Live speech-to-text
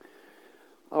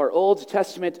Our Old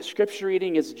Testament scripture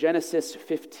reading is Genesis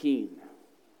 15.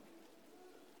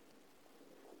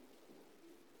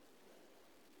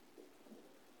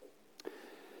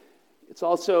 It's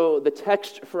also the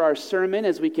text for our sermon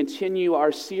as we continue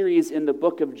our series in the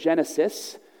book of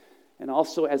Genesis, and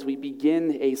also as we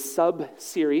begin a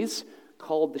sub-series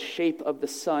called The Shape of the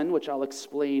Sun, which I'll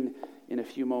explain in a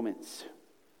few moments.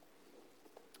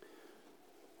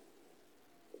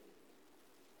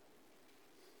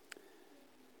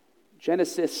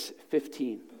 Genesis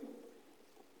 15.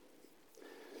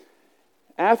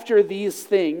 After these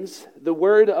things, the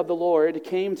word of the Lord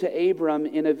came to Abram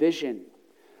in a vision.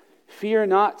 Fear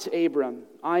not, Abram,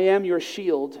 I am your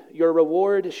shield. Your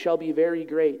reward shall be very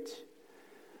great.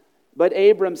 But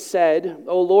Abram said,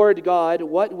 O Lord God,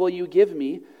 what will you give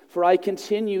me? For I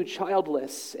continue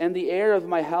childless, and the heir of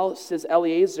my house is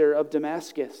Eliezer of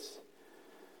Damascus.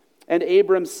 And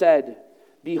Abram said,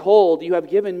 Behold, you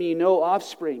have given me no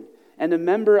offspring, and a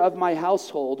member of my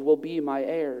household will be my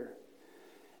heir.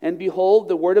 And behold,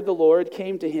 the word of the Lord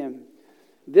came to him.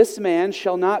 This man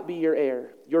shall not be your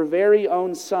heir. Your very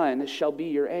own son shall be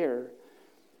your heir.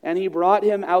 And he brought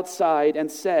him outside and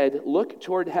said, Look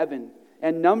toward heaven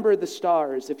and number the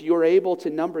stars, if you are able to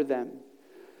number them.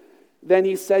 Then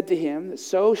he said to him,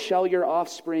 So shall your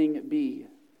offspring be.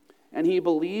 And he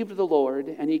believed the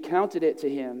Lord, and he counted it to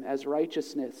him as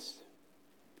righteousness.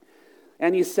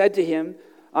 And he said to him,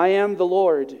 I am the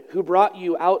Lord, who brought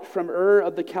you out from Ur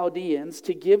of the Chaldeans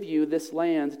to give you this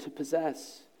land to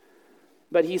possess.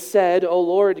 But he said, O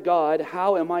Lord God,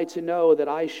 how am I to know that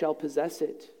I shall possess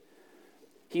it?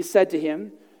 He said to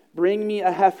him, Bring me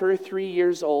a heifer 3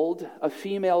 years old, a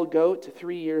female goat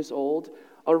 3 years old,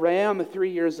 a ram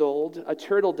 3 years old, a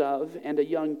turtle dove, and a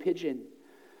young pigeon.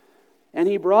 And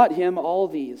he brought him all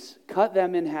these, cut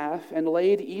them in half, and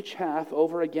laid each half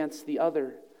over against the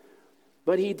other.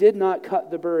 But he did not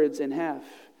cut the birds in half.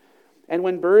 And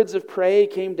when birds of prey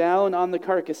came down on the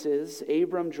carcasses,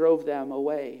 Abram drove them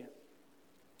away.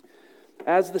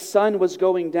 As the sun was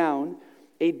going down,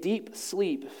 a deep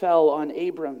sleep fell on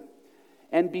Abram.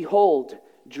 And behold,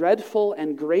 dreadful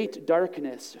and great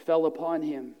darkness fell upon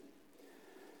him.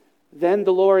 Then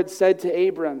the Lord said to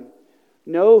Abram,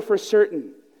 Know for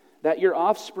certain that your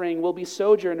offspring will be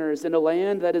sojourners in a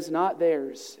land that is not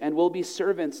theirs, and will be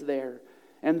servants there,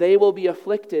 and they will be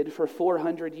afflicted for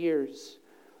 400 years.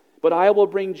 But I will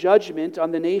bring judgment on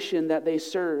the nation that they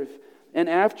serve, and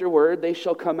afterward they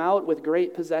shall come out with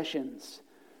great possessions.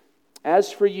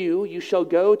 As for you, you shall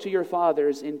go to your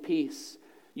fathers in peace.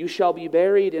 You shall be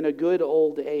buried in a good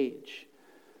old age.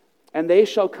 And they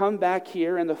shall come back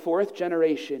here in the 4th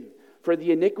generation, for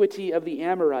the iniquity of the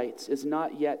Amorites is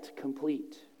not yet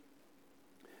complete.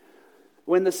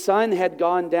 When the sun had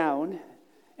gone down,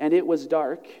 and it was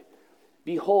dark,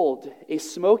 behold, a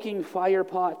smoking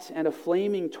firepot and a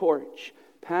flaming torch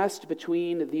passed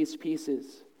between these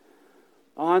pieces.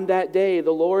 On that day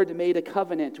the Lord made a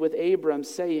covenant with Abram,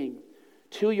 saying,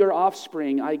 To your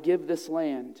offspring I give this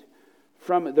land,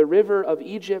 from the river of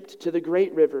Egypt to the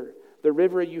great river, the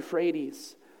river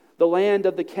Euphrates, the land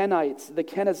of the Kenites, the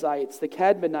Kenizzites, the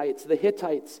Cadmonites, the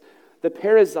Hittites, the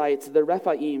Perizzites, the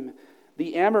Rephaim,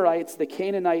 the Amorites, the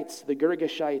Canaanites, the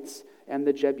Girgashites, and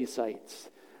the Jebusites.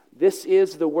 This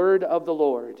is the word of the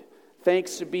Lord.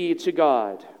 Thanks be to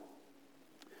God.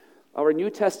 Our New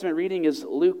Testament reading is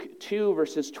Luke 2,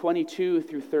 verses 22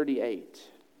 through 38.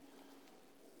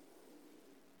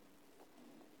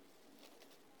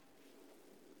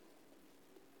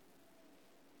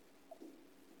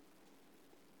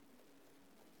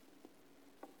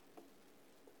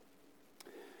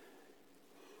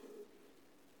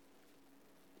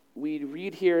 We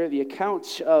read here the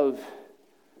account of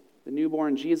the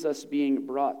newborn Jesus being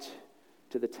brought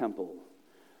to the temple.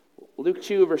 Luke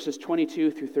 2, verses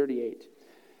 22 through 38.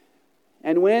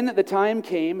 And when the time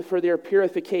came for their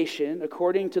purification,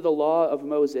 according to the law of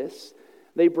Moses,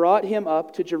 they brought him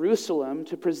up to Jerusalem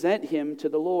to present him to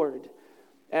the Lord.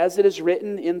 As it is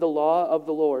written in the law of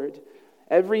the Lord,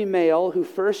 every male who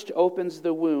first opens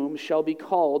the womb shall be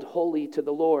called holy to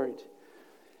the Lord.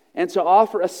 And to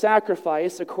offer a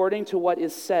sacrifice according to what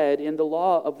is said in the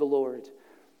law of the Lord,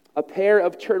 a pair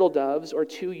of turtle doves or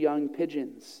 2 young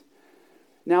pigeons.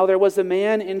 Now there was a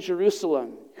man in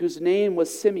Jerusalem whose name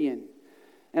was Simeon,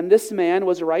 and this man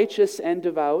was righteous and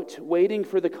devout, waiting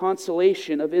for the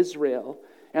consolation of Israel,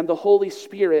 and the Holy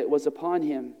Spirit was upon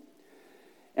him.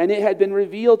 And it had been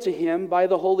revealed to him by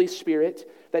the Holy Spirit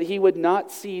that he would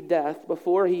not see death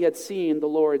before he had seen the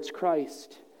Lord's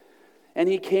Christ. And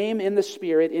he came in the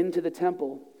Spirit into the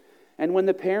temple. And when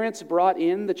the parents brought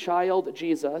in the child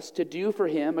Jesus to do for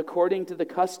him according to the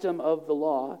custom of the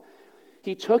law,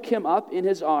 he took him up in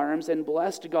his arms and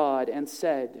blessed God and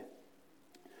said,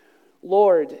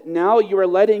 Lord, now you are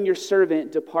letting your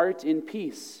servant depart in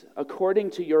peace,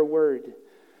 according to your word.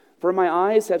 For my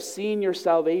eyes have seen your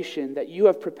salvation, that you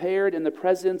have prepared in the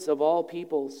presence of all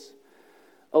peoples,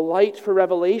 a light for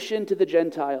revelation to the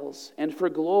Gentiles, and for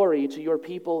glory to your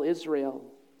people Israel.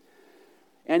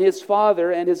 And his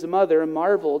father and his mother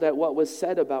marveled at what was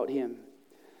said about him.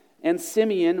 And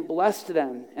Simeon blessed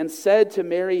them and said to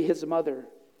Mary his mother,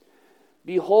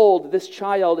 Behold, this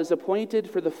child is appointed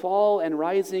for the fall and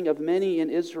rising of many in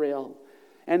Israel,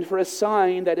 and for a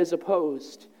sign that is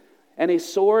opposed, and a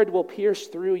sword will pierce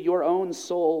through your own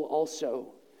soul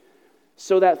also,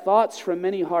 so that thoughts from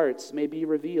many hearts may be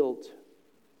revealed.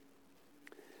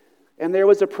 And there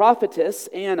was a prophetess,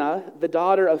 Anna, the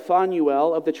daughter of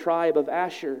Phanuel of the tribe of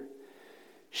Asher.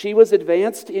 She was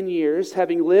advanced in years,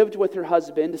 having lived with her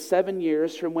husband 7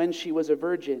 years from when she was a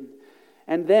virgin,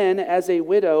 and then as a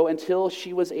widow until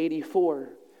she was 84.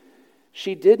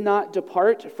 She did not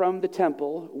depart from the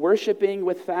temple, worshiping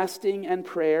with fasting and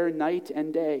prayer night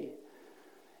and day.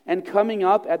 And coming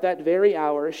up at that very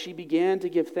hour, she began to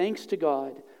give thanks to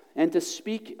God and to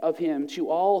speak of him to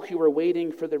all who were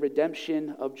waiting for the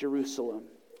redemption of Jerusalem.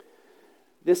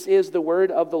 This is the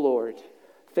word of the Lord.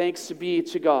 Thanks be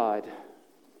to God.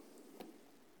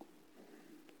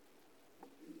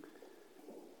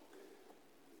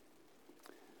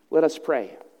 Let us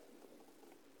pray.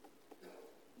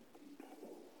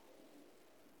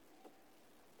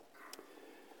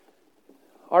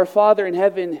 Our Father in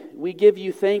heaven, we give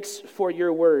you thanks for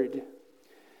your word.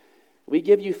 We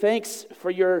give you thanks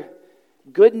for your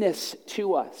goodness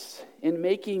to us in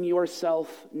making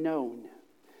yourself known.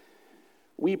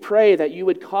 We pray that you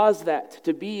would cause that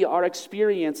to be our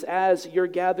experience as your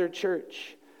gathered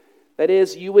church. That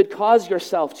is, you would cause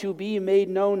yourself to be made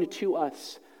known to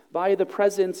us by the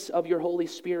presence of your Holy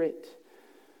Spirit.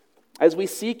 As we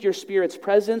seek your Spirit's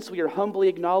presence, we are humbly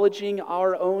acknowledging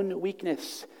our own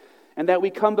weakness, and that we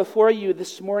come before you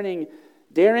this morning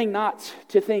daring not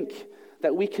to think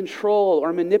that we control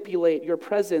or manipulate your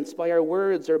presence by our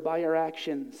words or by our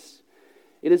actions.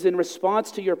 It is in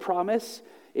response to your promise,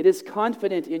 it is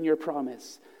confident in your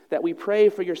promise, that we pray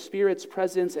for your Spirit's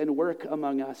presence and work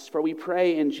among us. For we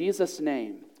pray in Jesus'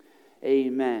 name,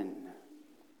 amen.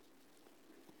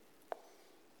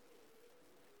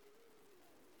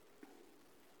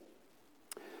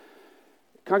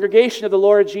 Congregation of the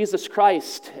Lord Jesus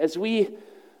Christ, as we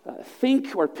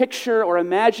think or picture or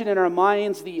imagine in our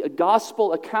minds the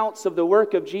gospel accounts of the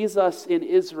work of Jesus in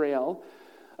Israel,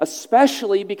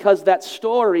 especially because that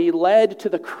story led to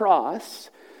the cross,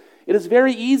 it is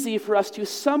very easy for us to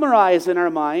summarize in our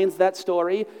minds that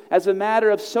story as a matter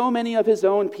of so many of his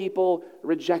own people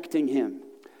rejecting him.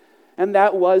 And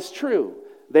that was true.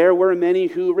 There were many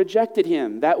who rejected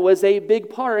him. That was a big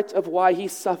part of why he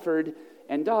suffered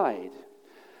and died.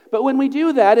 But when we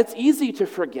do that, it's easy to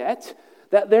forget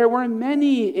that there were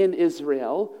many in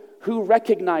Israel who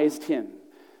recognized him.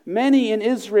 Many in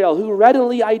Israel who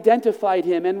readily identified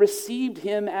him and received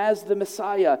him as the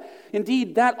Messiah.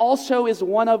 Indeed, that also is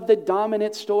one of the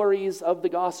dominant stories of the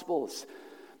Gospels.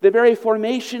 The very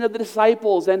formation of the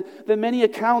disciples and the many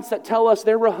accounts that tell us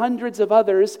there were hundreds of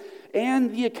others,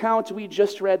 and the account we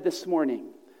just read this morning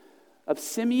of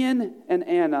Simeon and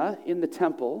Anna in the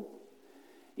temple.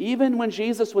 Even when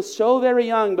Jesus was so very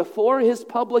young, before his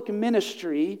public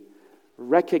ministry,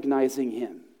 recognizing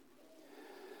him.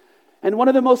 And one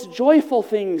of the most joyful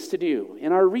things to do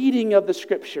in our reading of the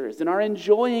Scriptures, in our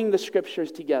enjoying the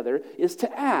Scriptures together, is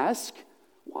to ask,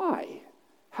 why?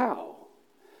 How?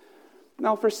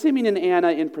 Now, for Simeon and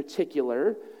Anna in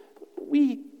particular,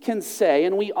 we can say,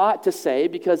 and we ought to say,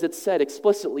 because it's said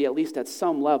explicitly, at least at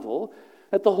some level,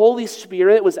 that the Holy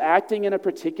Spirit was acting in a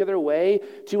particular way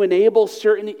to enable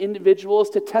certain individuals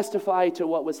to testify to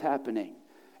what was happening.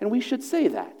 And we should say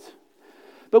that.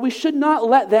 But we should not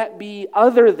let that be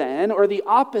other than or the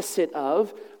opposite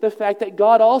of the fact that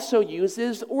God also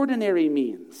uses ordinary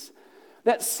means.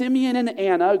 That Simeon and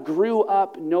Anna grew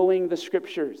up knowing the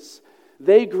Scriptures.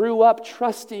 They grew up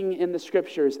trusting in the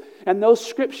Scriptures. And those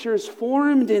Scriptures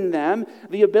formed in them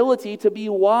the ability to be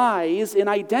wise in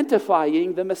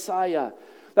identifying the Messiah.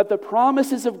 That the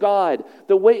promises of God,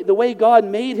 the way God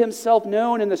made himself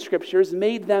known in the Scriptures,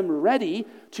 made them ready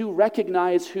to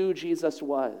recognize who Jesus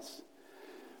was.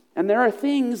 And there are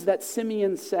things that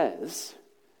Simeon says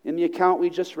in the account we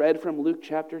just read from Luke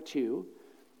chapter 2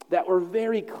 that were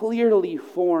very clearly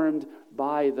formed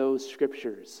by those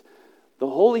Scriptures. The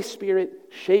Holy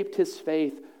Spirit shaped his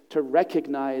faith to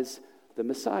recognize the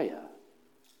Messiah.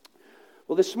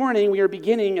 Well, this morning we are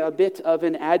beginning a bit of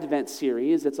an Advent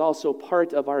series. It's also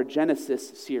part of our Genesis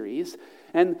series.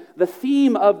 And the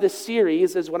theme of this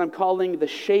series is what I'm calling the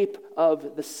shape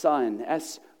of the sun,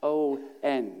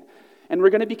 S-O-N. And we're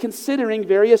going to be considering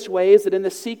various ways that in the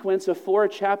sequence of 4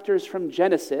 chapters from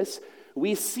Genesis,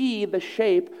 we see the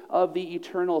shape of the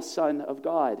eternal Son of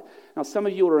God. Now, some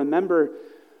of you will remember,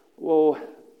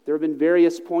 there have been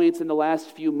various points in the last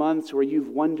few months where you've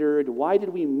wondered, why did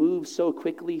we move so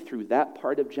quickly through that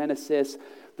part of Genesis?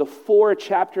 The 4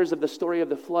 chapters of the story of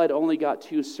the flood only got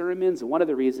 2 sermons. And one of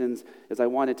the reasons is I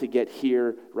wanted to get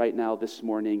here right now this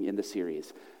morning in the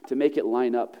series to make it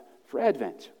line up for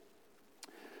Advent.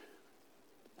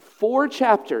 4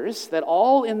 chapters that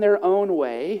all in their own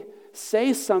way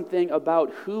say something about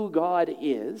who God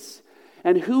is,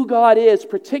 and who God is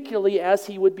particularly as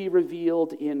he would be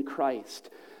revealed in Christ.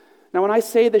 Now, when I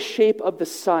say the shape of the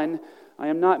sun, I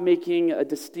am not making a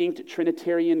distinct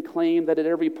Trinitarian claim that at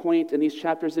every point in these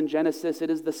chapters in Genesis, it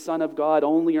is the Son of God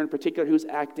only, or in particular who's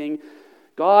acting.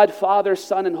 God, Father,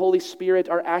 Son, and Holy Spirit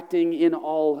are acting in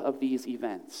all of these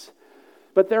events.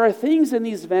 But there are things in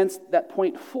these events that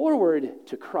point forward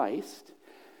to Christ,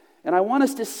 and I want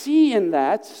us to see in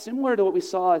that, similar to what we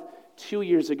saw 2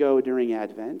 years ago during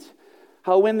Advent,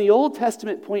 how when the Old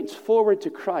Testament points forward to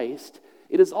Christ,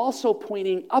 it is also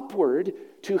pointing upward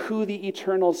to who the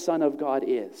eternal Son of God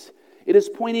is. It is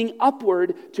pointing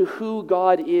upward to who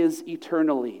God is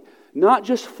eternally. Not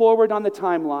just forward on the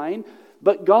timeline,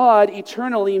 but God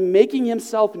eternally making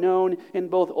himself known in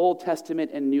both Old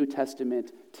Testament and New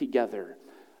Testament together.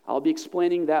 I'll be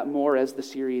explaining that more as the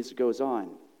series goes on.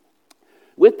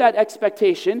 With that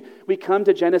expectation, we come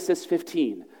to Genesis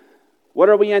 15. What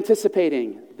are we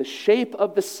anticipating? The shape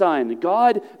of the sun,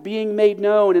 God being made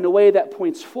known in a way that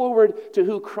points forward to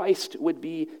who Christ would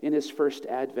be in his first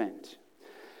advent.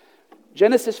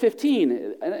 Genesis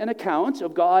 15, an account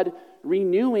of God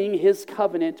renewing his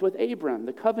covenant with Abram.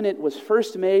 The covenant was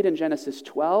first made in Genesis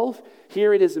 12.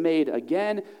 Here it is made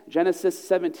again. Genesis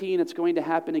 17, it's going to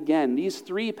happen again. These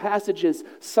 3 passages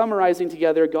summarizing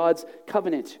together God's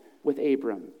covenant with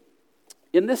Abram.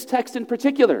 In this text in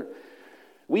particular,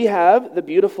 we have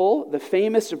the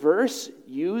famous verse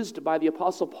used by the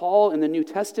Apostle Paul in the New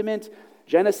Testament,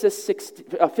 Genesis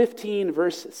 15,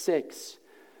 verse 6.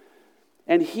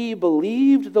 And he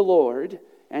believed the Lord,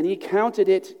 and he counted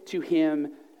it to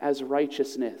him as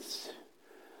righteousness.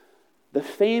 The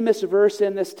famous verse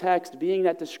in this text being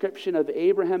that description of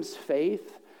Abraham's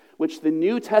faith, which the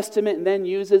New Testament then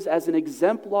uses as an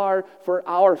exemplar for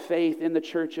our faith in the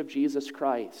Church of Jesus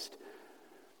Christ.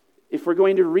 If we're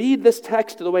going to read this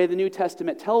text the way the New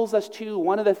Testament tells us to,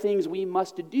 one of the things we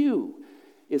must do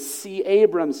is see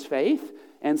Abram's faith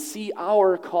and see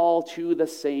our call to the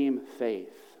same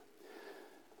faith.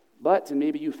 But, and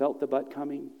maybe you felt the but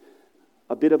coming,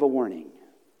 a bit of a warning.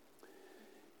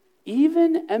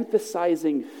 Even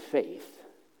emphasizing faith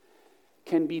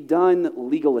can be done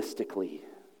legalistically.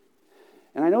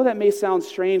 And I know that may sound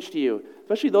strange to you,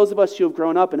 especially those of us who have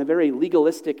grown up in a very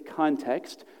legalistic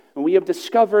context. And we have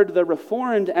discovered the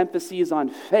Reformed emphases on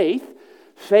faith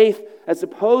as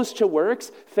opposed to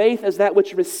works, faith as that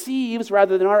which receives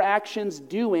rather than our actions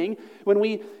doing. When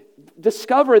we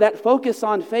discover that focus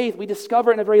on faith, we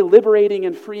discover it in a very liberating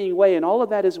and freeing way, and all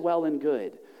of that is well and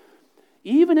good.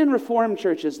 Even in Reformed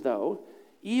churches, though,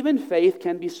 even faith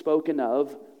can be spoken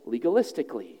of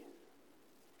legalistically.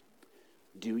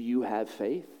 Do you have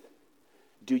faith?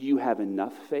 Do you have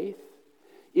enough faith?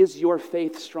 Is your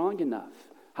faith strong enough?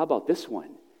 How about this one?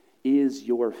 Is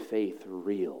your faith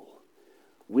real?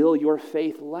 Will your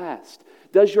faith last?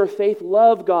 Does your faith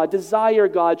love God, desire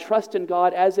God, trust in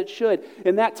God as it should?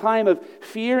 In that time of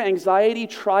fear, anxiety,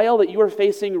 trial that you are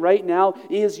facing right now,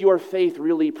 is your faith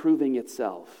really proving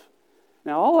itself?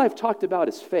 Now, all I've talked about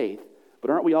is faith,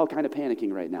 but aren't we all kind of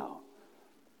panicking right now?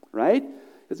 Right?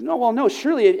 Because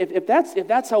surely if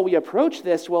that's how we approach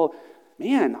this,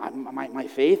 man, my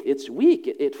faith, it's weak,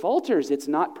 it falters, it's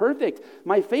not perfect.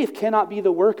 My faith cannot be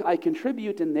the work I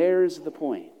contribute, and there's the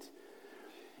point.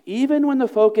 Even when the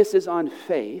focus is on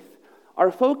faith,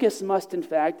 our focus must in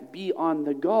fact be on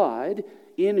the God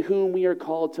in whom we are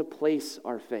called to place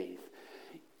our faith.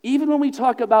 Even when we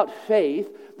talk about faith,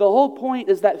 the whole point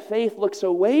is that faith looks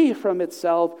away from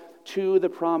itself to the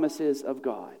promises of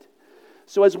God.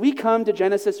 So as we come to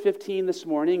Genesis 15 this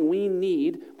morning, we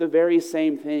need the very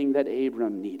same thing that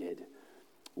Abram needed.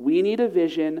 We need a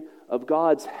vision of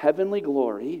God's heavenly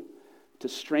glory to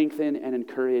strengthen and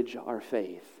encourage our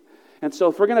faith. And so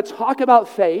if we're going to talk about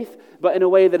faith, but in a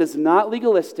way that is not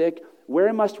legalistic,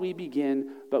 where must we begin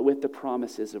but with the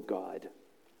promises of God?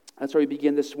 That's where we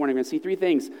begin this morning. We're going to see three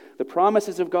things: the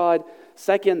promises of God,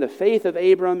 second, the faith of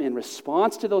Abram in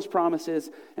response to those promises,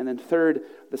 and then third,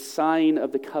 the sign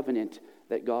of the covenant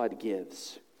that God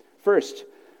gives. First,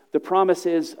 the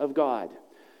promises of God.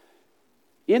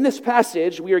 In this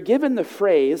passage, we are given the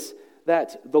phrase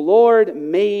that the Lord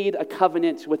made a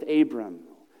covenant with Abram.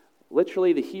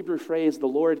 Literally, the Hebrew phrase, the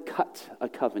Lord cut a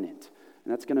covenant.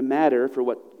 And that's going to matter for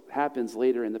what happens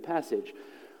later in the passage.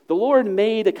 The Lord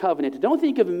made a covenant. Don't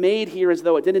think of made here as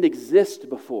though it didn't exist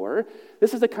before.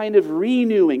 This is a kind of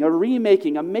renewing, a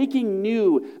remaking, a making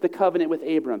new the covenant with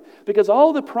Abram. Because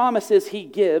all the promises he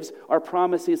gives are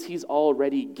promises he's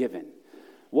already given.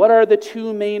 What are the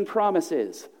two main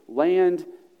promises? Land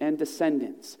and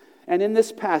descendants. And in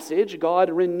this passage, God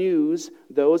renews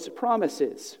those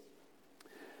promises.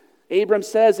 Abram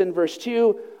says in verse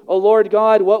 2, "O Lord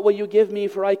God, what will you give me,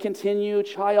 for I continue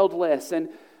childless?" And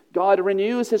God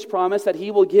renews his promise that he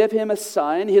will give him a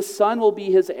son. His son will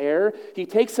be his heir. He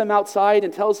takes him outside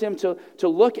and tells him to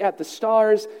look at the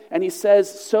stars, and he says,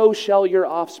 "So shall your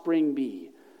offspring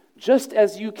be." Just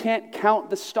as you can't count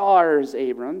the stars,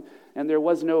 Abram, and there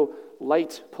was no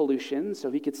light pollution,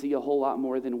 so he could see a whole lot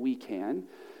more than we can.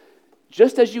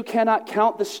 Just as you cannot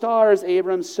count the stars,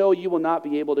 Abram, so you will not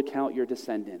be able to count your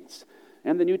descendants.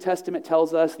 And the New Testament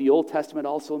tells us, the Old Testament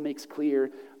also makes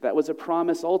clear, that was a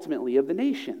promise ultimately of the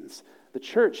nations, the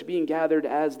church being gathered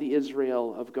as the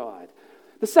Israel of God.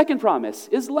 The second promise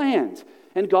is land,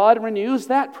 and God renews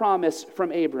that promise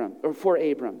from Abram, or for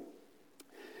Abram.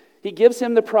 He gives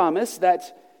him the promise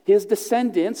that his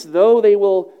descendants, though they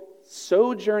will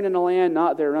sojourn in a land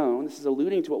not their own, this is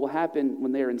alluding to what will happen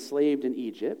when they are enslaved in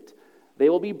Egypt, they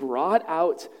will be brought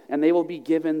out and they will be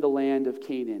given the land of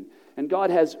Canaan. And God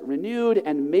has renewed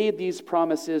and made these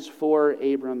promises for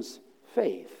Abram's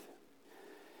faith.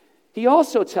 He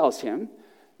also tells him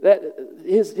that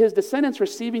his descendants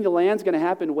receiving the land is going to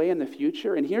happen way in the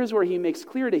future. And here's where he makes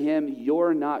clear to him,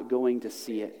 you're not going to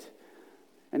see it.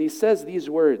 And he says these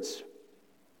words.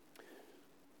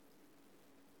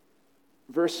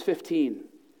 Verse 15.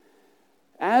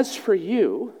 "As for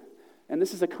you," and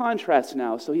this is a contrast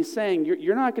now, so he's saying,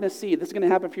 you're not going to see, this is going to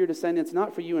happen for your descendants,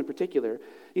 not for you in particular.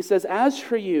 He says, "As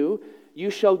for you, you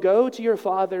shall go to your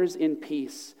fathers in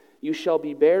peace. You shall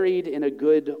be buried in a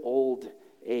good old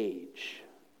age."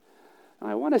 Now,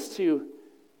 I want us to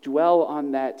dwell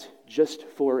on that just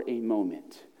for a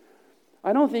moment.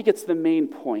 I don't think it's the main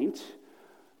point.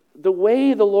 The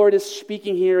way the Lord is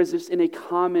speaking here is just in a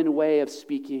common way of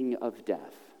speaking of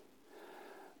death.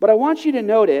 But I want you to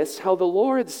notice how the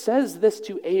Lord says this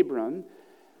to Abram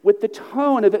with the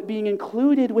tone of it being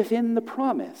included within the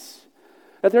promise.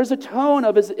 That there's a tone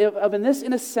of in this,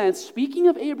 in a sense, speaking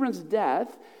of Abram's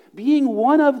death, being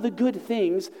one of the good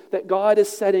things that God is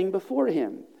setting before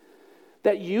him.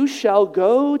 That you shall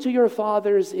go to your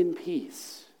fathers in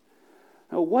peace.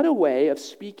 Now, what a way of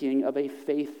speaking of a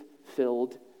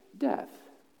faith-filled death.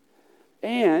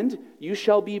 And you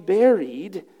shall be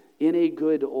buried in a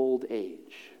good old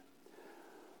age.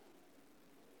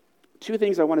 Two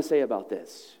things I want to say about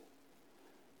this.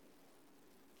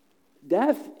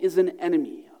 Death is an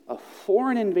enemy, a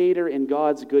foreign invader in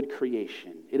God's good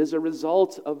creation. It is a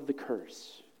result of the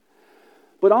curse.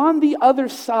 But on the other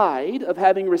side of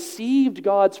having received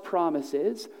God's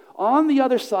promises, on the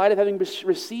other side of having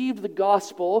received the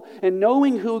gospel and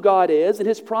knowing who God is and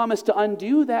his promise to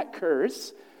undo that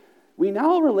curse, we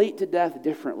now relate to death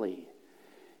differently.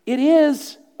 It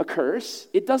is a curse.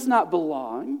 It does not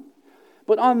belong.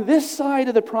 But on this side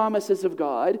of the promises of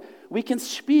God, we can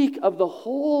speak of the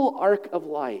whole arc of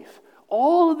life,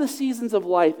 all of the seasons of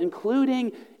life,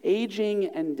 including aging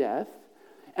and death,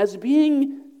 as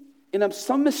being, in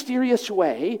some mysterious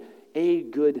way, a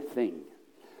good thing.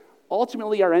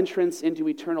 Ultimately, our entrance into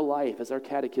eternal life, as our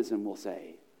catechism will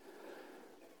say.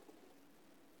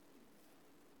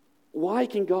 Why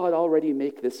can God already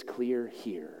make this clear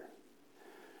here?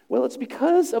 Well, it's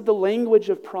because of the language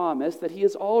of promise that he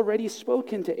has already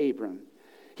spoken to Abram.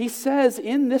 He says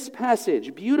in this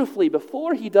passage, beautifully,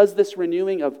 before he does this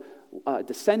renewing of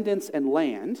descendants and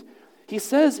land, he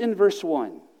says in verse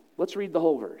 1, let's read the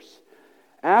whole verse.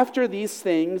 "After these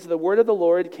things, the word of the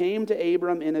Lord came to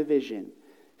Abram in a vision.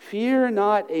 Fear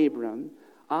not, Abram,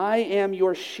 I am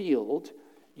your shield.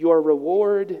 Your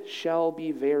reward shall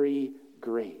be very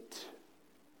great."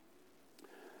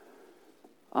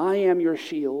 I am your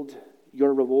shield,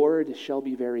 your reward shall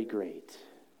be very great.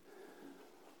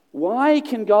 Why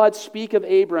can God speak of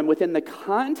Abram within the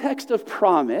context of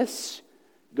promise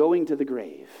going to the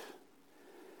grave?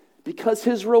 Because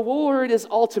his reward is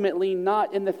ultimately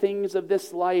not in the things of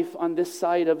this life on this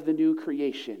side of the new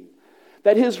creation.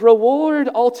 That his reward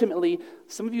ultimately,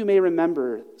 some of you may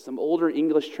remember some older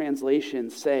English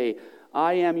translations say,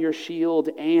 I am your shield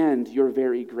and your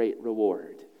very great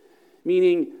reward.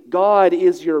 Meaning, God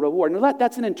is your reward. Now,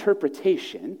 that's an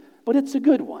interpretation, but it's a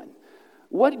good one.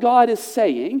 What God is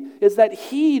saying is that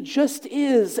he just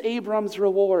is Abram's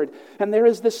reward. And there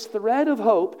is this thread of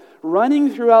hope running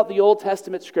throughout the Old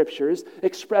Testament scriptures,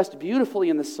 expressed beautifully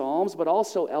in the Psalms, but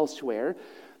also elsewhere,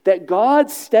 that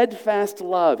God's steadfast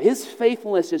love, his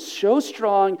faithfulness is so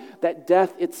strong that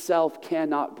death itself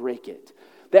cannot break it.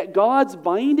 That God's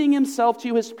binding himself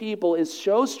to his people is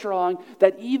so strong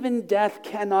that even death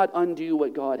cannot undo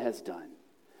what God has done.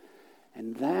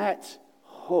 And that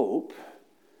hope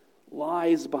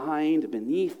lies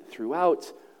beneath,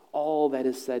 throughout all that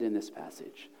is said in this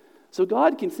passage. So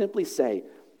God can simply say,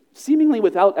 seemingly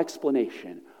without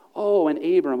explanation, oh, and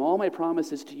Abram, all my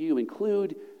promises to you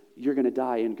include you're going to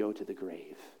die and go to the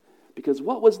grave. Because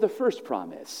what was the first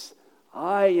promise?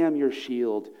 I am your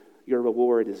shield, your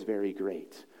reward is very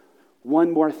great.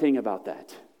 One more thing about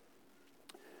that.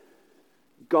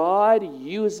 God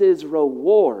uses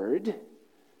reward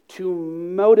to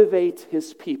motivate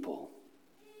his people.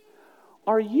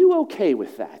 Are you okay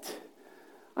with that?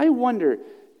 I wonder,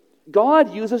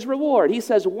 God uses reward. He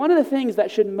says one of the things that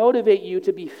should motivate you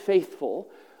to be faithful,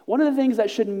 one of the things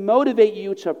that should motivate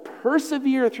you to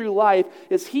persevere through life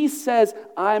is he says,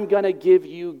 I'm going to give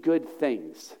you good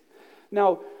things.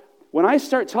 Now, when I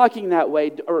start talking that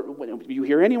way, or when you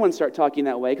hear anyone start talking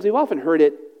that way, because we've often heard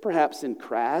it perhaps in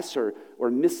crass or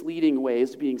misleading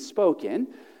ways being spoken,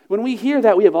 when we hear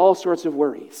that, we have all sorts of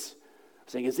worries.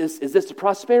 Saying, is this the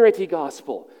prosperity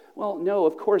gospel? Well, no,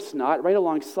 of course not. Right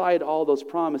alongside all those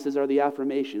promises are the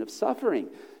affirmation of suffering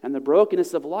and the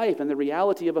brokenness of life and the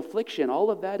reality of affliction.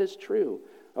 All of that is true.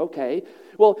 Okay.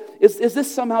 Well, is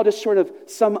this somehow just sort of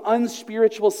some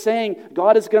unspiritual saying,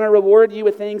 God is going to reward you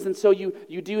with things and so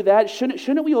you do that?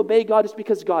 Shouldn't we obey God just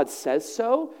because God says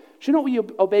so? Shouldn't we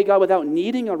obey God without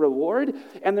needing a reward?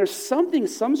 And there's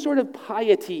some sort of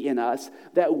piety in us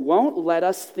that won't let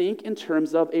us think in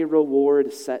terms of a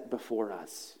reward set before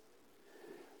us.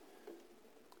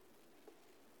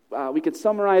 We could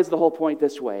summarize the whole point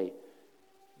this way.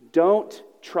 Don't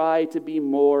try to be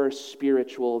more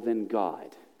spiritual than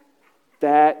God.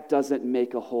 That doesn't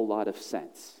make a whole lot of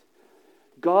sense.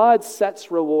 God sets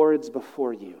rewards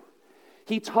before you.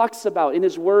 He talks about in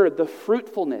his word the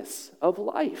fruitfulness of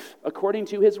life according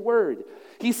to his word.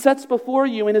 He sets before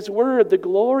you in his word the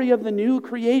glory of the new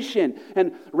creation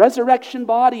and resurrection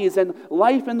bodies and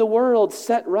life in the world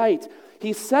set right.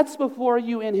 He sets before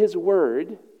you in his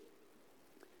word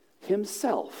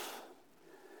himself.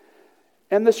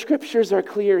 And the scriptures are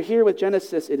clear. Here with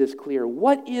Genesis, it is clear.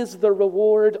 What is the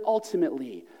reward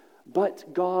ultimately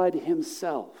but God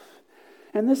himself?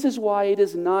 And this is why it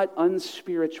is not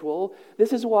unspiritual.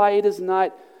 This is why it is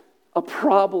not a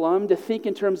problem to think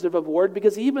in terms of reward,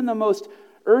 because even the most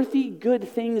earthy good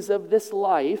things of this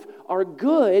life are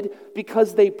good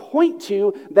because they point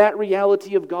to that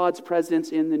reality of God's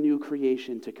presence in the new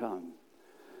creation to come.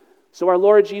 So our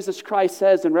Lord Jesus Christ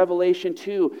says in Revelation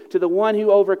 2, to the one who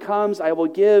overcomes, I will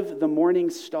give the morning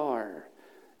star.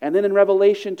 And then in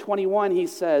Revelation 21, he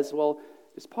says, well,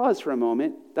 just pause for a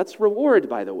moment. That's reward,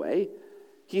 by the way.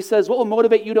 He says, what will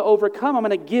motivate you to overcome? I'm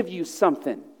going to give you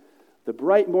something, the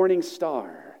bright morning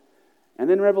star. And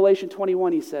then in Revelation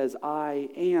 21, he says, I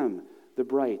am the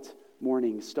bright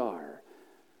morning star.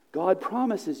 God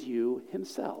promises you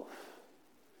himself.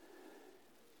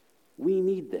 We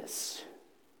need this.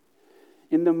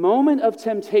 In the moment of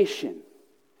temptation,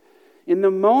 in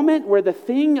the moment where the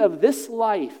thing of this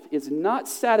life is not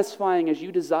satisfying as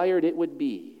you desired it would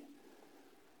be,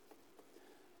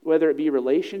 whether it be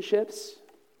relationships,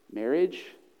 marriage,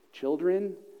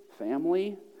 children,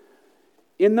 family,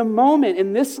 in the moment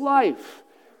in this life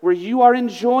where you are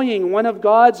enjoying one of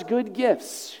God's good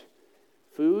gifts,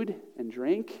 food and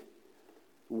drink,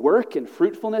 work and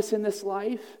fruitfulness in this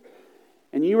life,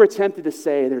 and you are tempted to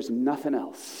say, there's nothing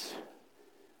else.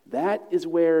 That is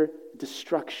where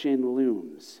destruction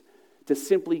looms. To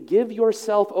simply give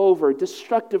yourself over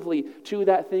destructively to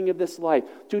that thing of this life,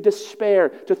 to despair,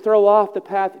 to throw off the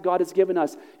path that God has given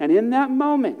us. And in that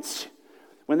moment,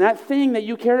 when that thing that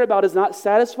you care about is not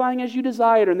satisfying as you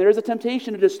desired, and there is a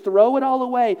temptation to just throw it all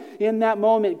away, in that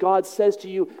moment, God says to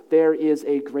you, there is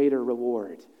a greater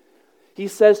reward. He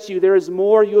says to you, there is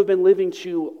more you have been living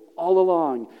to all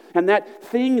along. And that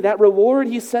thing, that reward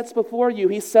he sets before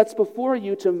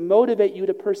you to motivate you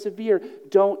to persevere.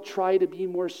 Don't try to be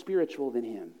more spiritual than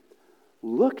him.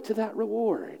 Look to that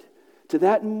reward, to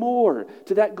that more,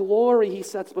 to that glory he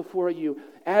sets before you.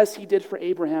 As he did for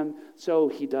Abraham, so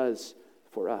he does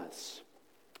for us.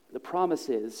 the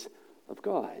promises of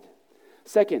God.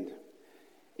 Second,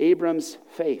 Abram's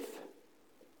faith.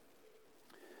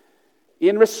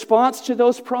 In response to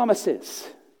those promises,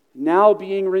 now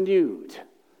being renewed,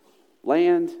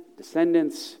 land,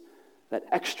 descendants, that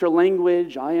extra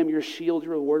language, I am your shield,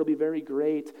 your reward will be very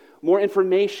great. More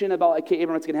information about, okay,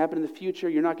 Abram, what's going to happen in the future.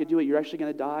 You're not going to do it. You're actually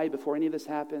going to die before any of this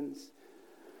happens.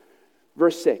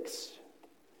 Verse 6,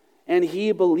 and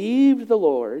he believed the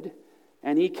Lord,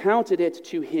 and he counted it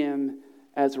to him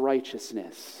as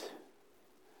righteousness.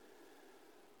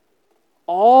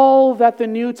 All that the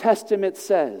New Testament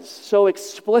says so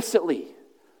explicitly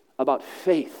about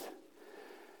faith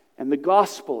and the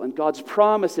gospel and God's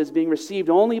promises being received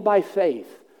only by faith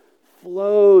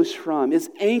flows from, is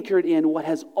anchored in what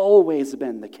has always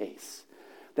been the case.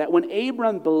 That when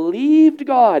Abram believed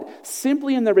God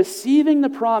simply in the receiving the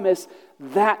promise,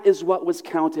 that is what was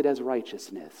counted as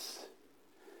righteousness.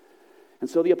 And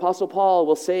so the Apostle Paul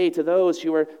will say to those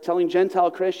who are telling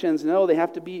Gentile Christians, no, they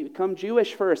have to become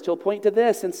Jewish first. He'll point to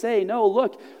this and say, no,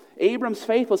 look, Abram's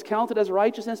faith was counted as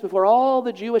righteousness before all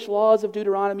the Jewish laws of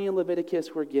Deuteronomy and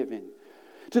Leviticus were given.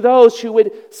 To those who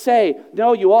would say,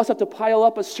 no, you also have to pile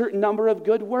up a certain number of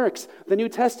good works, the New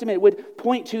Testament would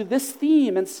point to this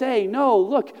theme and say, no,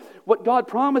 look, what God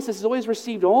promises is always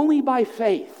received only by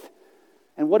faith.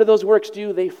 And what do those works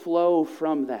do? They flow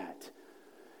from that.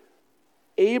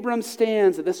 Abram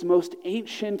stands at this most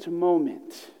ancient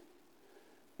moment.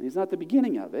 And he's not the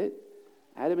beginning of it.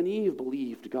 Adam and Eve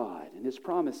believed God and his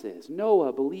promises.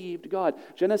 Noah believed God.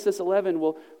 Hebrews 11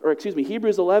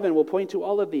 will point to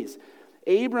all of these.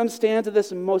 Abram stands at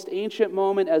this most ancient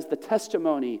moment as the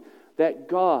testimony that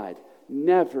God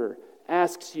never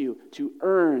asks you to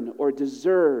earn or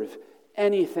deserve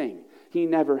anything. He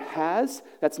never has.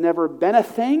 That's never been a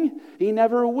thing. He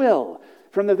never will.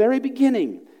 From the very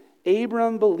beginning,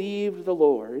 Abram believed the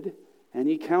Lord, and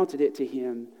he counted it to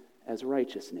him as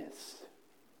righteousness.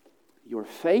 Your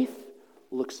faith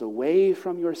looks away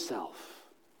from yourself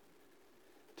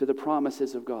to the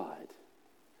promises of God.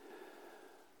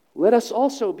 Let us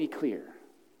also be clear.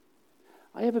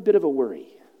 I have a bit of a worry,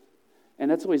 and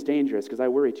that's always dangerous because I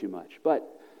worry too much. But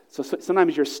so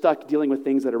sometimes you're stuck dealing with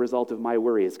things that are a result of my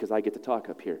worries because I get to talk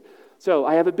up here. So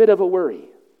I have a bit of a worry.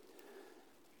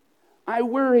 I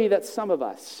worry that some of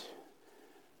us,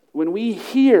 when we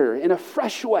hear in a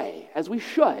fresh way, as we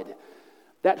should,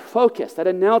 that focus, that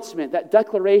announcement, that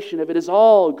declaration of it is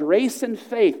all grace and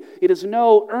faith, it is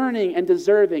no earning and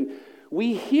deserving,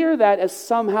 we hear that as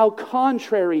somehow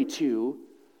contrary to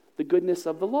the goodness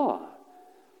of the law,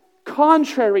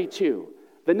 contrary to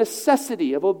the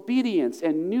necessity of obedience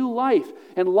and new life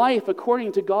and life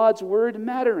according to God's word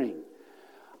mattering.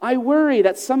 I worry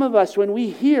that some of us, when we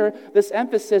hear this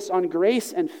emphasis on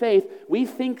grace and faith, we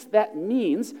think that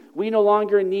means we no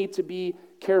longer need to be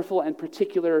careful and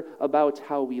particular about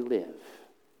how we live.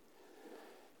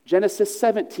 Genesis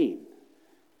 17,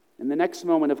 in the next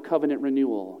moment of covenant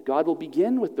renewal, God will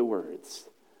begin with the words,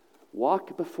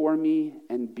 "Walk before me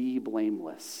and be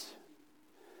blameless."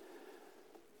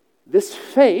 This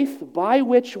faith by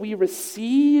which we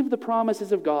receive the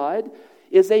promises of God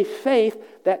is a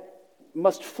faith that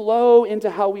must flow into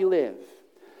how we live.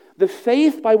 The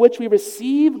faith by which we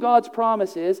receive God's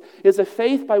promises is a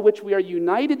faith by which we are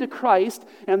united to Christ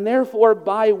and therefore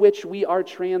by which we are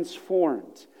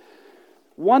transformed.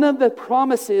 One of the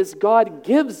promises God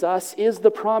gives us is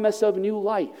the promise of new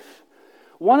life.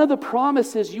 One of the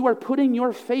promises you are putting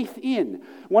your faith in,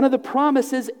 one of the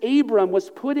promises Abram was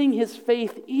putting his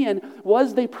faith in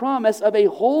was the promise of a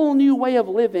whole new way of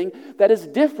living that is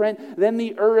different than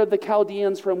the Ur of the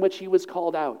Chaldeans from which he was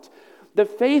called out. The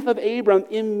faith of Abram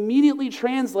immediately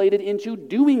translated into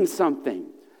doing something.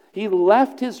 He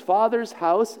left his father's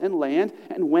house and land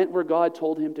and went where God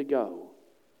told him to go.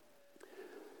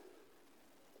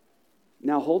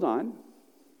 Now hold on.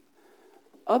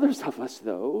 Others of us,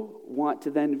 though, want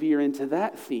to then veer into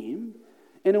that theme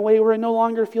in a way where it no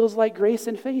longer feels like grace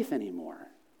and faith anymore.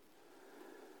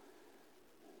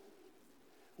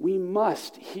 We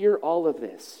must hear all of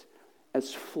this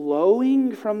as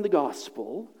flowing from the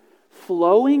gospel,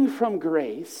 flowing from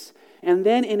grace, and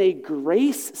then in a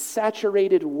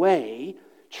grace-saturated way,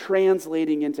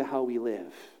 translating into how we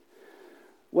live.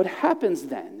 What happens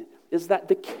then is that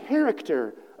the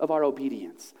character of our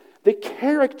obedience, the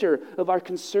character of our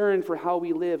concern for how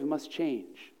we live must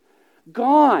change.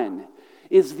 Gone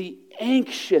is the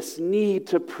anxious need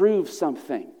to prove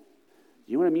something.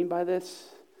 You know what I mean by this?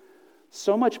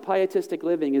 So much pietistic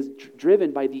living is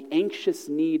driven by the anxious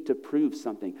need to prove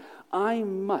something. I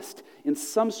must, in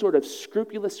some sort of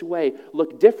scrupulous way,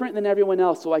 look different than everyone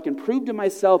else so I can prove to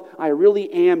myself I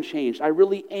really am changed. I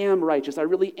really am righteous. I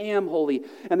really am holy.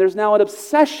 And there's now an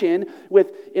obsession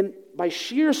with, by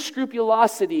sheer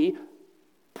scrupulosity,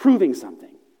 proving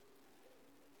something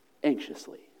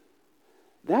anxiously.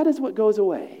 That is what goes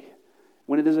away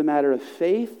when it is a matter of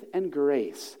faith and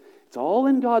grace. It's all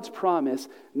in God's promise,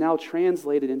 now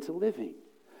translated into living.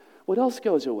 What else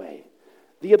goes away?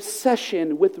 The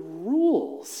obsession with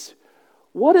rules.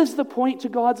 What is the point to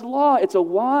God's law? It's a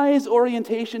wise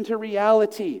orientation to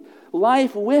reality.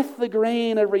 Life with the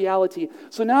grain of reality.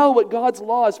 So now what God's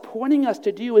law is pointing us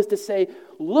to do is to say,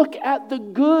 look at the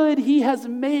good He has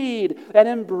made and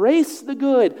embrace the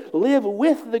good. Live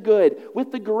with the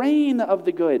grain of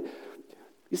the good.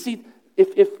 You see,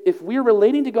 if we're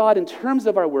relating to God in terms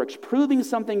of our works, proving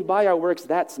something by our works,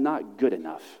 that's not good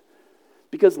enough.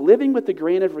 Because living with the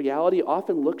grain of reality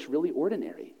often looks really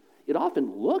ordinary. It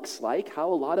often looks like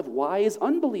how a lot of wise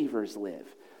unbelievers live.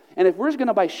 And if we're going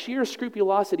to, by sheer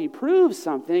scrupulosity, prove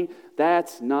something,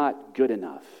 that's not good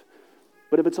enough.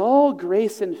 But if it's all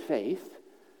grace and faith,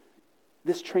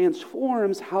 this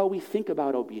transforms how we think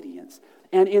about obedience.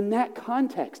 And in that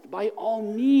context, by all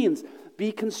means,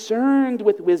 be concerned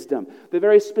with wisdom, the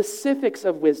very specifics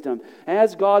of wisdom.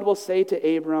 As God will say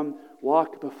to Abram,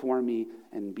 walk before me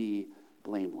and be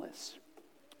blameless.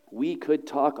 We could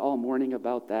talk all morning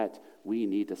about that. We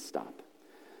need to stop.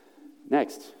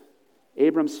 Next,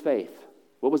 Abram's faith.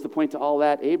 What was the point to all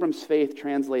that? Abram's faith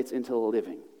translates into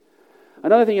living.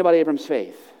 Another thing about Abram's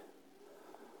faith.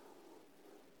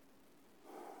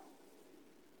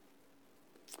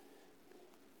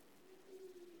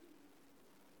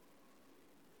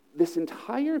 This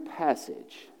entire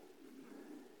passage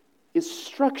is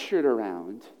structured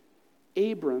around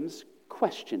Abram's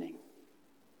questioning.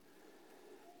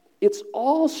 It's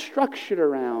all structured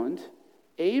around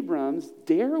Abram's,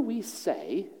 dare we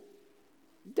say,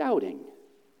 doubting.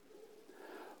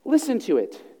 Listen to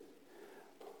it.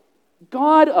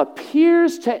 God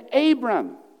appears to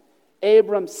Abram.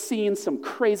 Abram's seen some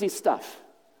crazy stuff,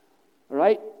 all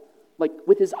right? Like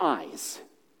with his eyes.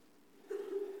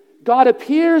 God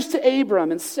appears to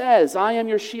Abram and says, I am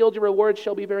your shield, your reward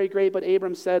shall be very great. But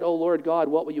Abram said, O Lord God,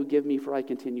 what will you give me, for I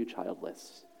continue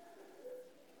childless?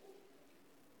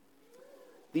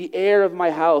 The heir of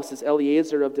my house is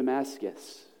Eliezer of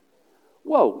Damascus.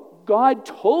 Whoa, God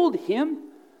told him,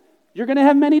 you're going to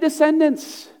have many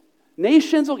descendants.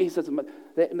 Nations, he says,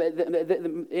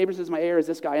 Abram says, my heir is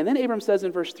this guy. And then Abram says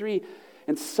in verse 3,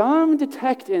 and some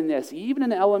detect in this even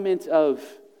an element of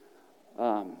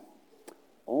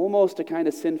almost a kind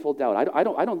of sinful doubt. I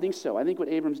don't think so. I think what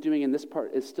Abram's doing in this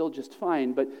part is still just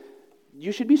fine, but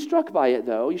you should be struck by it,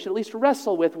 though. You should at least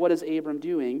wrestle with what is Abram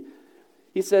doing.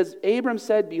 He says, Abram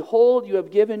said, behold, you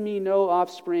have given me no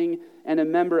offspring, and a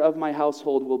member of my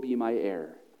household will be my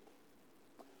heir.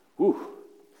 Whew.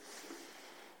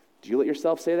 Do you let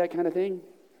yourself say that kind of thing?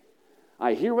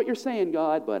 I hear what you're saying,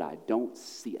 God, but I don't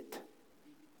see it.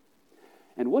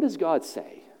 And what does God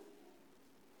say?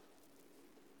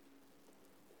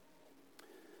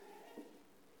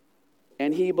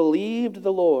 And he believed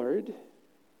the Lord,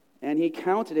 and he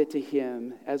counted it to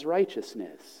him as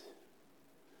righteousness.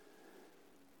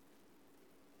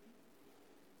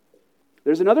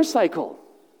 There's another cycle.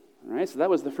 All right, so that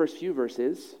was the first few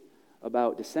verses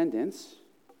about descendants.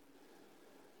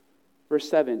 Verse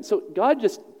 7. So God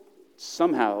just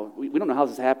somehow, we don't know how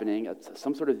this is happening,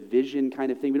 some sort of vision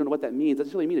kind of thing. We don't know what that means. That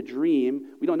doesn't really mean a dream.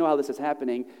 We don't know how this is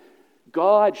happening.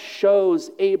 God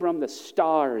shows Abram the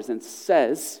stars and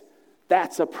says,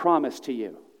 that's a promise to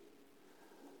you.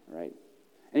 All right.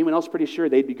 Anyone else pretty sure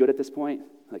they'd be good at this point?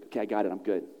 Like, okay, I got it. I'm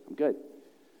good.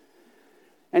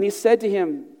 And he said to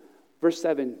him, verse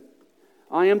 7,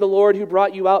 I am the Lord who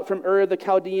brought you out from Ur of the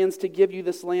Chaldeans to give you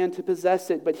this land to possess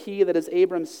it. But he, that is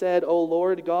Abram, said, O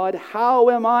Lord God, how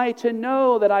am I to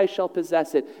know that I shall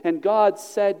possess it? And God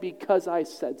said, because I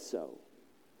said so.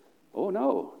 Oh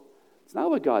no, it's not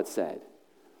what God said.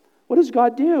 What does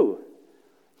God do?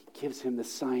 He gives him the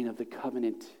sign of the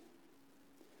covenant.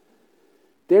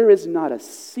 There is not a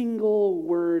single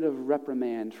word of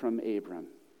reprimand from Abram.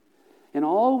 And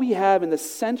all we have in the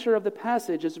center of the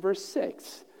passage is verse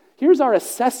 6. Here's our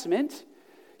assessment.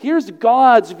 Here's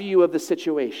God's view of the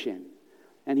situation.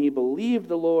 And he believed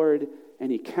the Lord, and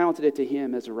he counted it to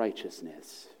him as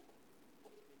righteousness.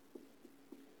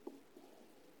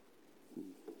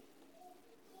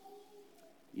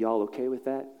 Y'all okay with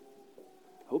that?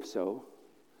 Hope so.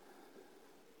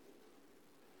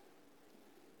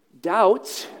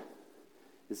 Doubt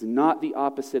is not the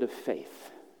opposite of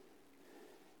faith.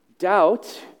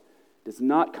 Doubt does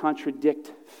not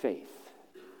contradict faith.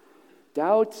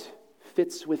 Doubt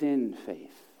fits within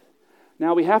faith.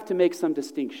 Now, we have to make some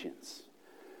distinctions.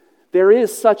 There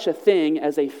is such a thing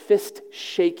as a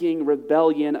fist-shaking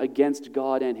rebellion against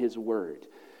God and His Word.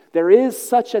 There is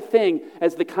such a thing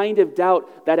as the kind of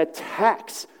doubt that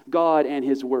attacks God and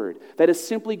His Word, that is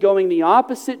simply going the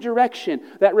opposite direction,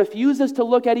 that refuses to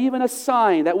look at even a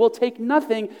sign, that will take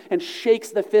nothing and shakes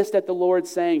the fist at the Lord,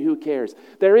 saying, "Who cares?"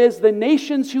 There is the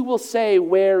nations who will say,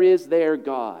 "Where is their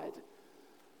God?"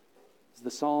 As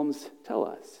the Psalms tell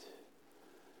us.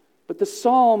 But the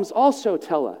Psalms also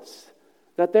tell us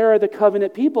that there are the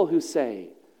covenant people who say,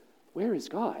 "Where is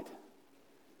God?"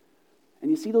 And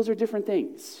you see, those are different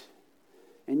things.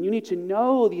 And you need to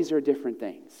know these are different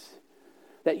things.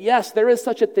 That yes, there is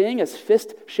such a thing as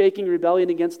fist-shaking rebellion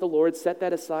against the Lord. Set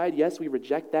that aside. Yes, we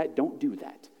reject that. Don't do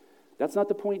that. That's not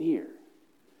the point here.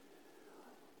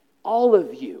 All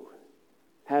of you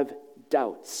have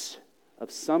doubts of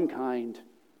some kind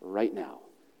right now.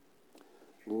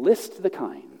 List the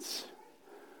kinds.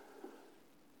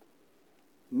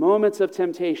 Moments of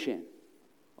temptation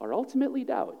are ultimately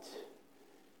doubt.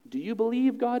 Do you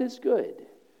believe God is good?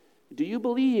 Do you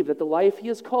believe that the life He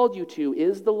has called you to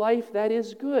is the life that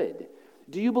is good?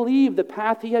 Do you believe the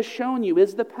path He has shown you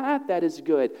is the path that is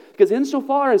good? Because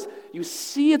insofar as you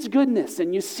see its goodness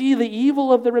and you see the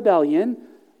evil of the rebellion,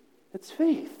 it's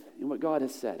faith in what God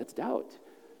has said. It's doubt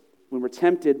when we're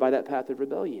tempted by that path of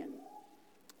rebellion.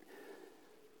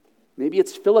 Maybe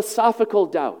it's philosophical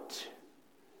doubt.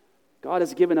 God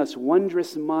has given us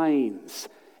wondrous minds,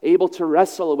 able to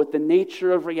wrestle with the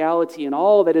nature of reality and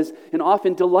all that is, in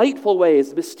often delightful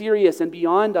ways, mysterious and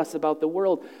beyond us about the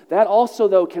world. That also,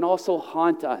 though, can also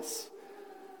haunt us.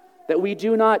 That we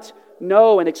do not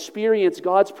know and experience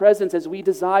God's presence as we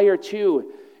desire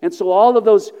to. And so all of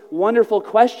those wonderful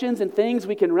questions and things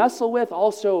we can wrestle with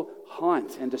also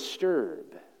haunt and disturb.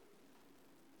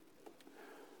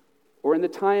 Or in the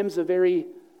times of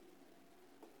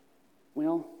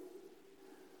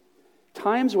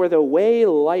times where the way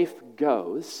life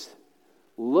goes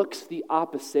looks the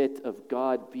opposite of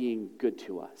God being good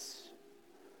to us.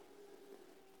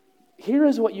 Here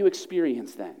is what you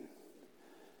experience then.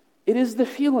 It is the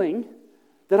feeling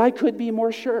that I could be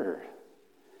more sure.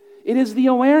 It is the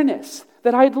awareness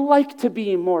that I'd like to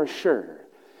be more sure.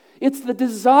 It's the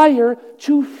desire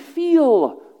to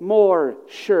feel more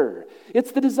sure.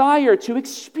 It's the desire to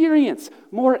experience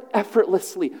more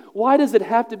effortlessly. Why does it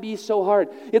have to be so hard?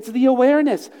 It's the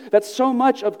awareness that so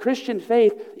much of Christian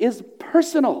faith is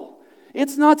personal.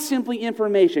 It's not simply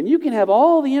information. You can have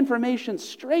all the information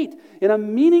straight in a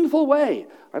meaningful way.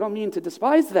 I don't mean to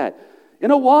despise that.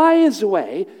 In a wise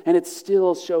way, and it's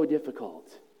still so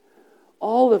difficult.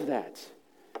 All of that,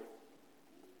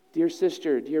 dear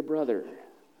sister, dear brother,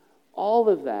 all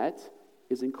of that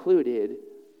is included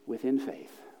within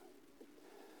faith.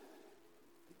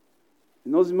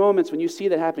 In those moments when you see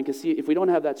that happen, because see, if we don't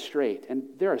have that straight, and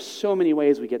there are so many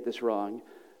ways we get this wrong,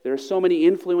 there are so many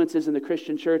influences in the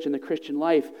Christian church and the Christian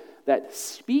life that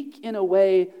speak in a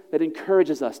way that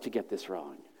encourages us to get this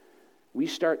wrong. We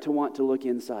start to want to look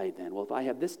inside then. Well, if I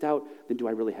have this doubt, then do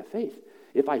I really have faith?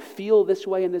 If I feel this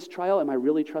way in this trial, am I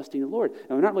really trusting the Lord?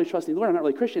 And I'm not really trusting the Lord, I'm not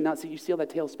really Christian. Now, see, you see how that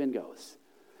tailspin goes.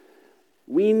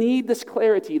 We need this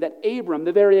clarity that Abram,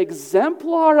 the very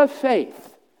exemplar of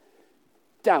faith,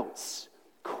 doubts,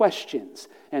 questions.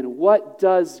 And what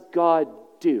does God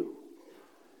do?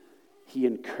 He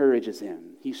encourages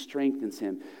him. He strengthens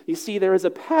him. You see, there is a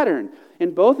pattern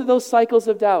in both of those cycles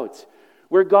of doubt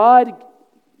where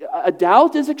a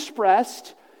doubt is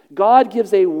expressed, God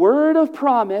gives a word of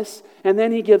promise, and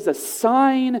then He gives a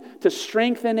sign to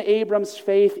strengthen Abram's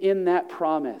faith in that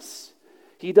promise.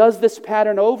 He does this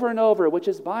pattern over and over, which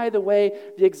is, by the way,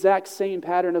 the exact same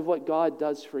pattern of what God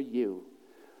does for you.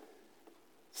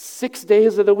 6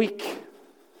 days of the week,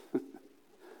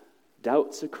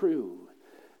 doubts accrue.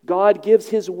 God gives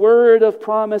His word of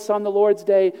promise on the Lord's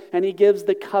day, and He gives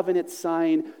the covenant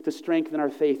sign to strengthen our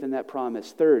faith in that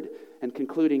promise. Third, and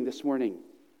concluding this morning,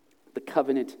 the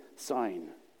covenant sign.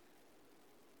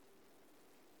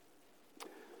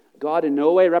 God in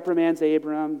no way reprimands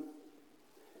Abram.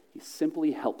 He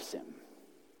simply helps him.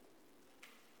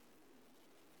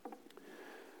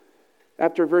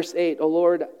 After verse 8, O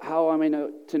Lord, how am I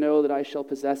to know that I shall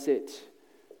possess it?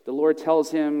 The Lord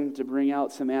tells him to bring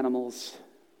out some animals.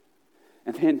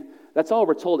 And then that's all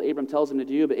we're told Abram tells him to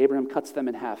do, but Abraham cuts them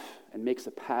in half and makes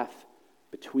a path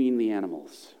between the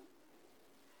animals.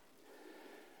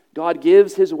 God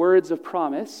gives His words of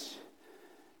promise.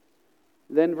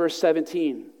 Then verse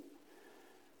 17,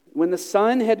 When the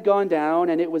sun had gone down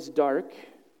and it was dark,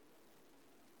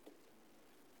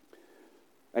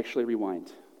 actually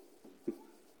rewind.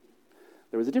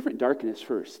 There was a different darkness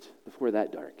first, before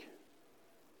that dark.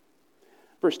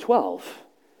 Verse 12,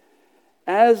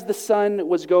 as the sun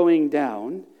was going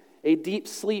down, a deep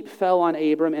sleep fell on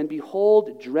Abram, and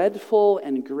behold, dreadful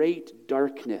and great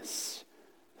darkness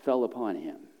fell upon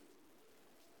him.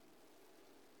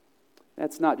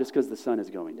 That's not just because the sun is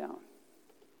going down.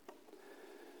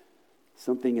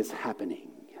 Something is happening.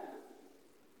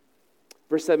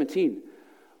 Verse 17,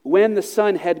 when the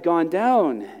sun had gone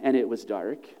down and it was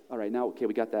dark, all right, now, okay,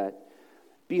 we got that.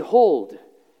 Behold,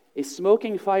 a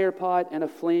smoking fire pot and a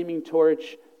flaming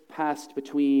torch passed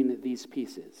between these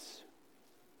pieces.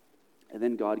 And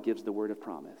then God gives the word of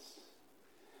promise.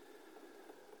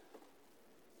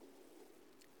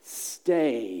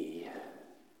 Stay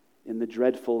in the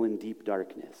dreadful and deep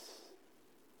darkness.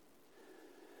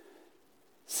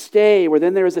 Stay where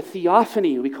then there is a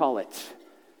theophany, we call it.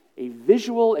 A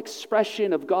visual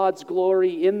expression of God's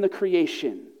glory in the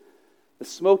creation. The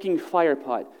smoking fire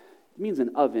pot. It means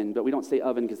an oven, but we don't say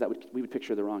oven because we would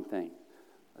picture the wrong thing.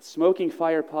 A smoking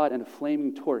fire pot and a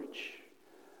flaming torch.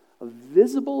 A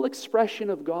visible expression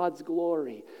of God's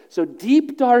glory. So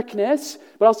deep darkness,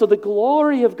 but also the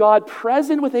glory of God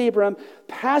present with Abram,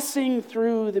 passing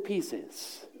through the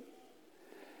pieces.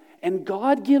 And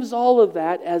God gives all of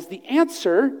that as the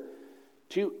answer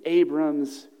to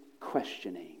Abram's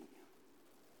questioning.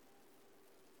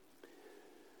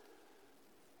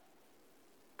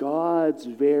 God's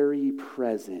very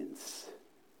presence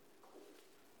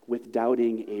with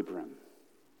doubting Abram.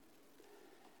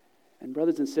 And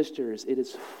brothers and sisters, it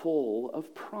is full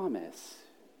of promise.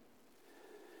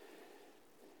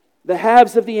 The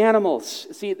halves of the animals.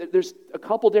 See, there's a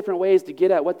couple different ways to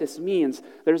get at what this means.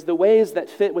 There's the ways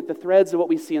that fit with the threads of what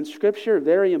we see in Scripture,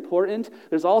 very important.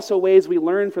 There's also ways we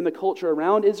learn from the culture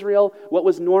around Israel what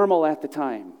was normal at the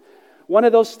time. One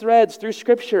of those threads through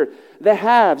Scripture, the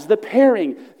halves, the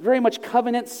pairing, very much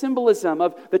covenant symbolism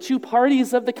of the two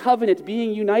parties of the covenant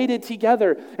being united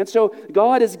together. And so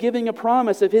God is giving a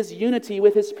promise of His unity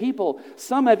with His people.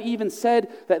 Some have even said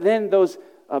that then those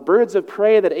birds of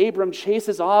prey that Abram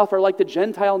chases off are like the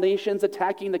Gentile nations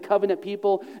attacking the covenant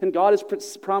people, and God is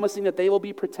promising that they will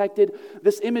be protected.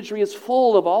 This imagery is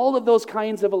full of all of those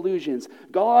kinds of allusions.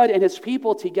 God and His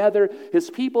people together, His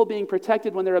people being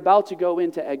protected when they're about to go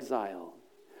into exile.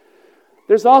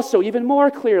 There's also, even more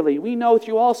clearly, we know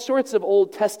through all sorts of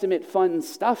Old Testament fun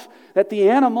stuff that the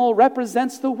animal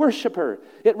represents the worshiper.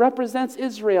 It represents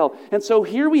Israel. And so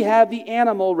here we have the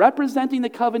animal representing the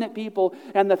covenant people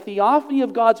and the theophany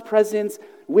of God's presence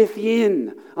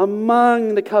within,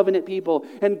 among the covenant people.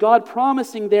 And God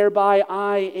promising thereby,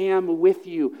 I am with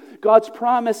you. God's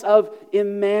promise of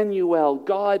Emmanuel,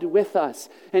 God with us.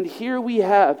 And here we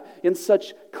have, in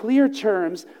such clear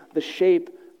terms, the shape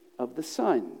of the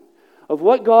sun. Of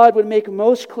what God would make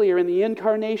most clear in the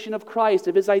incarnation of Christ,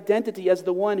 of His identity as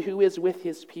the one who is with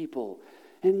His people.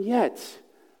 And yet,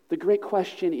 the great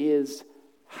question is,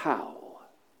 how?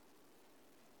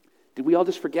 Did we all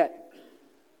just forget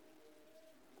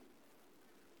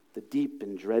the deep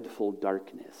and dreadful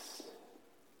darkness?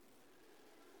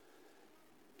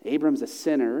 Abram's a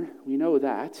sinner, we know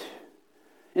that.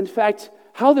 In fact,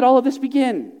 how did all of this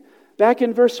begin? Back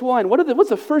in verse 1, what's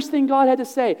the first thing God had to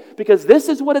say? Because this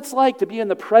is what it's like to be in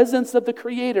the presence of the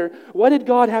Creator. What did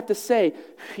God have to say?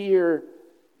 Fear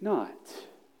not.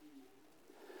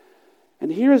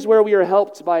 And here's where we are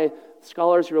helped by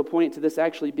scholars who will point to this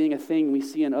actually being a thing we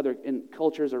see in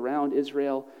cultures around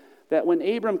Israel, that when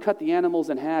Abram cut the animals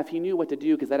in half, he knew what to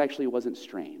do because that actually wasn't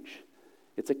strange.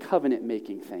 It's a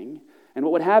covenant-making thing. And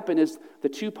what would happen is the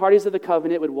two parties of the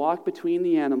covenant would walk between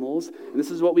the animals, and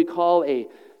this is what we call a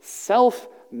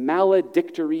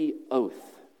self-maledictory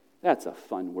oath. That's a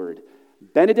fun word.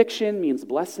 Benediction means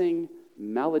blessing.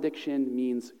 Malediction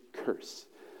means curse.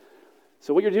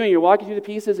 So what you're doing, you're walking through the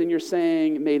pieces and you're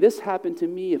saying, may this happen to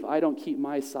me if I don't keep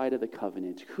my side of the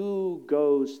covenant. Who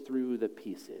goes through the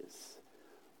pieces?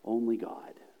 Only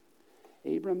God.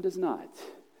 Abram does not.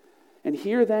 And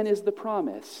here then is the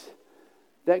promise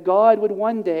that God would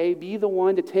one day be the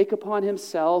one to take upon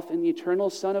Himself in the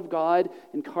eternal Son of God,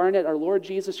 incarnate, our Lord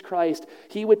Jesus Christ.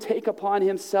 He would take upon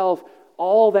Himself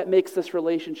all that makes this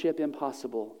relationship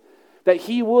impossible. That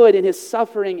He would, in His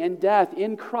suffering and death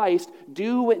in Christ,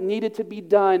 do what needed to be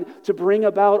done to bring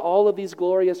about all of these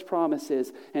glorious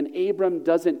promises. And Abram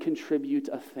doesn't contribute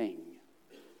a thing.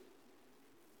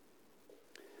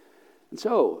 And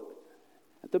so,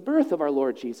 at the birth of our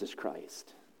Lord Jesus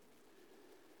Christ,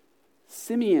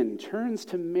 Simeon turns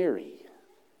to Mary,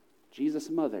 Jesus'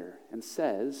 mother, and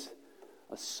says,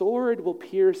 a sword will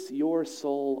pierce your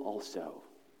soul also.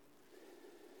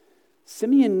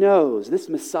 Simeon knows this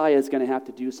Messiah is going to have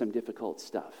to do some difficult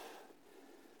stuff.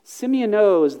 Simeon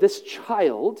knows this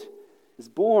child is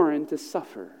born to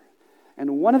suffer.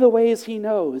 And one of the ways he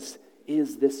knows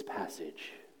is this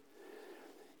passage.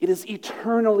 It is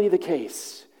eternally the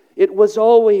case. It was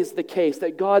always the case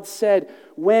that God said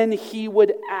when he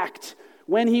would act,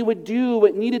 when he would do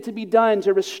what needed to be done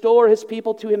to restore his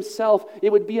people to himself,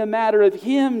 it would be a matter of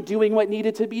him doing what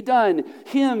needed to be done,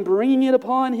 him bringing it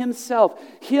upon himself,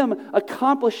 him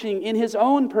accomplishing in his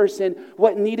own person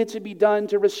what needed to be done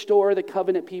to restore the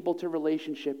covenant people to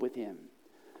relationship with him.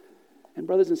 And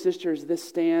brothers and sisters, this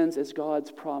stands as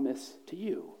God's promise to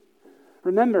you.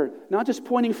 Remember, not just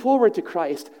pointing forward to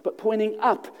Christ, but pointing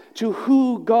up to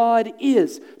who God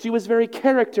is, to his very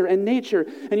character and nature.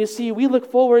 And you see, we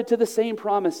look forward to the same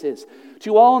promises,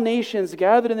 to all nations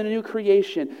gathered in the new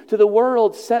creation, to the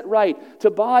world set right, to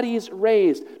bodies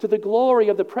raised, to the glory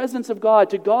of the presence of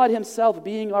God, to God himself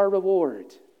being our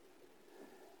reward.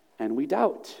 And we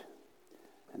doubt,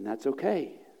 and that's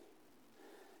okay.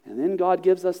 And then God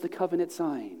gives us the covenant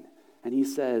sign, and he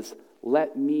says,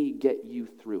 let me get you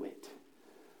through it.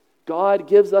 God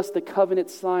gives us the covenant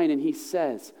sign and he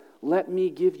says, let me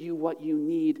give you what you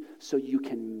need so you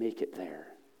can make it there.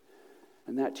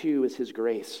 And that too is his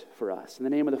grace for us. In the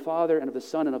name of the Father and of the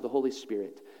Son and of the Holy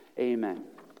Spirit, amen.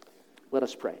 Let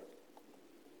us pray.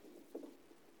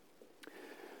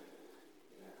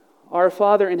 Our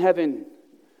Father in heaven,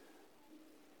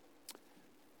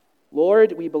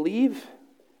 Lord, we believe,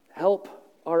 help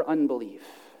our unbelief.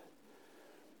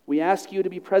 We ask you to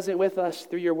be present with us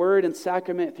through your word and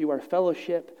sacrament, through our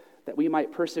fellowship, that we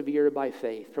might persevere by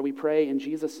faith. For we pray in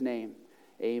Jesus' name,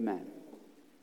 amen.